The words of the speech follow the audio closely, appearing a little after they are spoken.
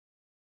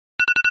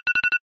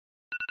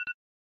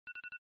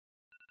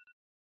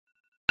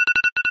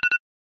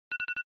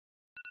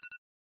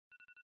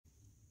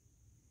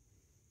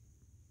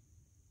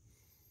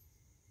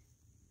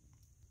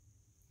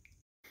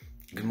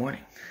Good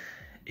morning.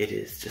 It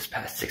is just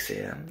past 6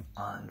 a.m.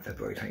 on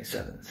February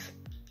 27th,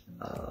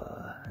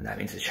 and that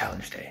means it's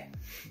challenge day.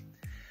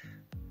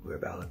 We're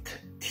about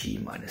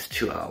T-minus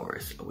 2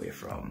 hours away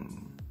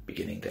from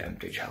beginning the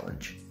M3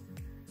 challenge,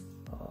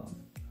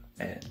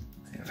 and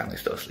my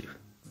family's still asleep.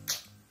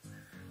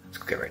 Let's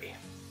go get ready.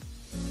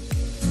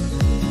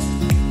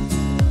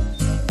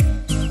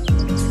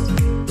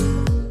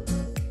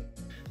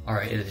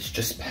 Alright, it is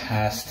just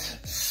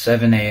past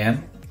 7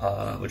 a.m.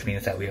 Which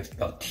means that we have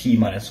about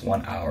T-minus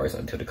 1 hour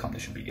until the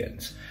competition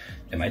begins.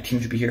 And my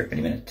team should be here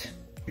any minute.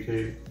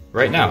 Okay.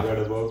 Right now.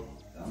 As well.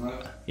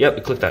 Yep,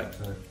 we clicked that.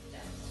 Can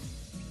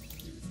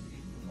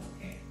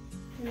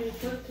you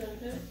click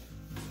it?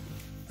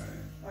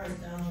 Or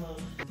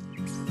download?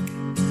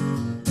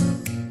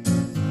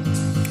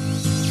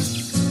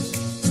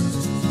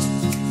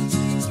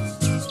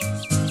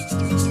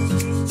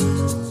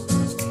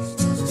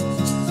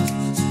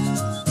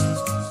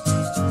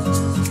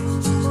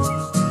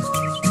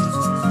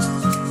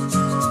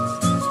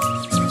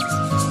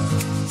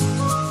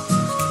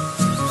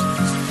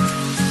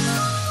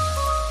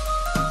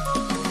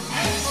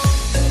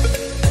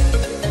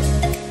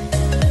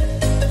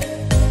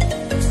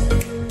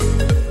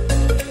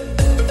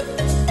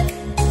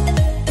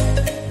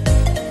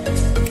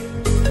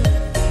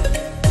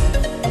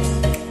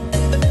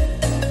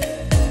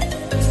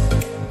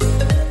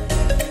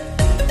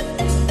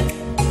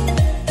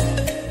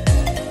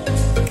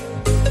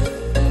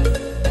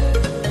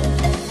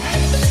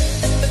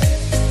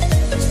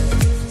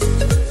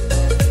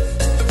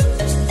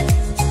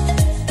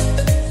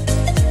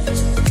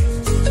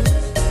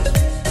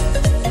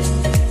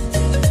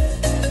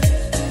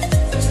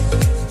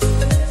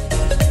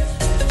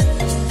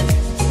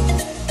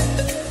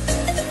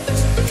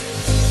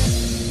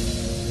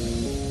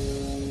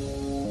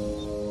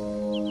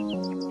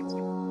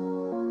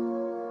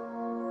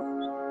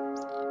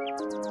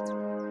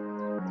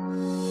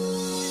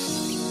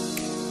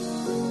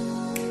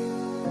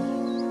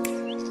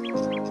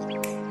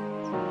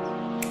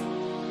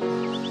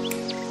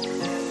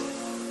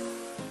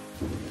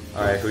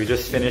 Alright, we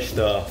just finished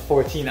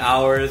 14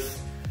 hours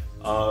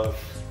of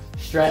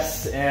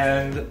stress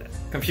and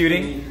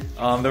computing.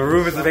 The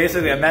room is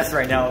basically a mess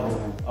right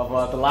now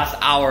of the last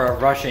hour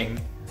of rushing.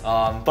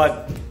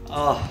 But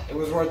it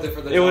was worth it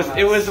for the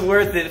it was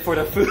worth it for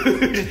the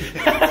food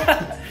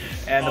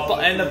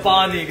and the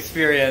bonding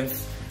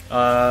experience.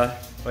 But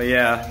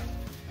yeah.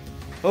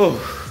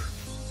 Oh.